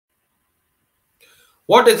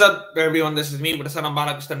What is up, everyone? This is me, Prasanna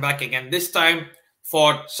Balakrishnan, back again. This time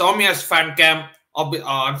for Soumya's fan cam.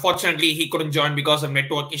 Unfortunately, he couldn't join because of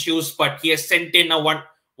network issues, but he has sent in a one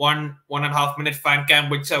and a half minute fan cam,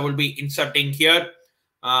 which I will be inserting here.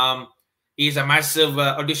 Um, he's a massive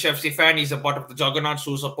Odisha FC fan. He's a part of the Juggernauts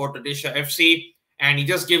who support Odisha FC, and he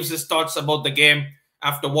just gives his thoughts about the game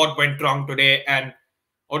after what went wrong today. And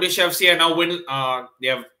Odisha FC are now win. They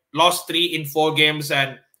have lost 3 in 4 games,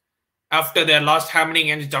 and after their last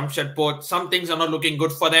hammering against Jamshedpur, some things are not looking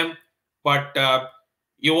good for them. But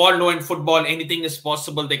you all know in football, anything is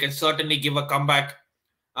possible. They can certainly give a comeback.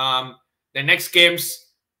 Um, the next games,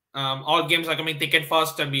 all games are coming thick and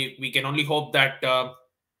fast, and we can only hope that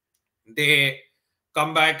they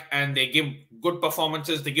come back and they give good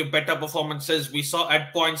performances. They give better performances. We saw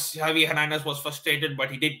at points Javi Hernandez was frustrated,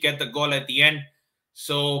 but he did get the goal at the end.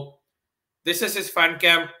 So this is his fan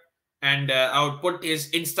cam, and I would put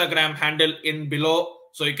his Instagram handle in below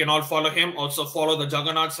so you can all follow him. Also follow the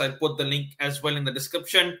Juggernauts. I'll put the link as well in the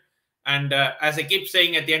description. And as I keep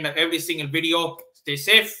saying at the end of every single video, stay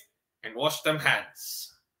safe and wash them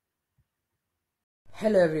hands.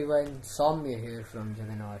 Hello everyone, Soumya here from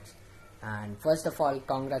Juggernauts, and first of all,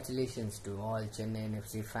 congratulations to all Chennai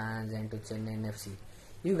FC fans and to Chennai FC.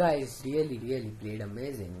 You guys really played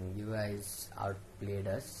amazing. You guys outplayed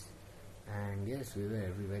us, and yes, we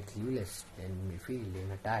were clueless in midfield,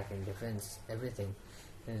 in attack, in defense, everything.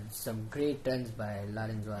 And some great turns by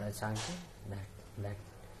Larenzwara Chanki that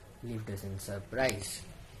left us in surprise.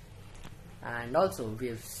 And also we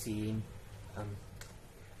have seen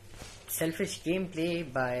selfish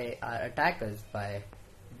gameplay by our attackers, by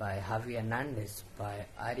Javi Hernandez, by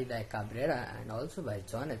Arida Cabrera, and also by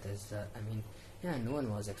Jonathan. No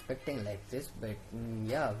one was expecting like this, but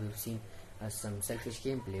we've seen some selfish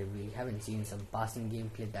gameplay. We haven't seen some passing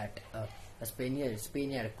gameplay that a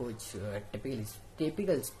Spaniard coach,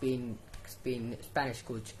 typical Spanish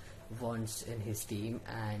coach wants in his team,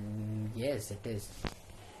 and yes, it is.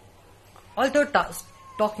 Although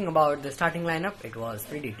talking about the starting lineup, it was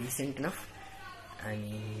pretty decent enough. I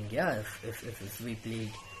mean, yeah, if we played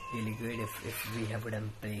really good, if we would have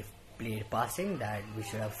played passing, that we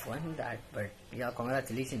should have won that. But yeah,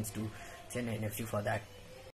 congratulations to Chennai FC for that.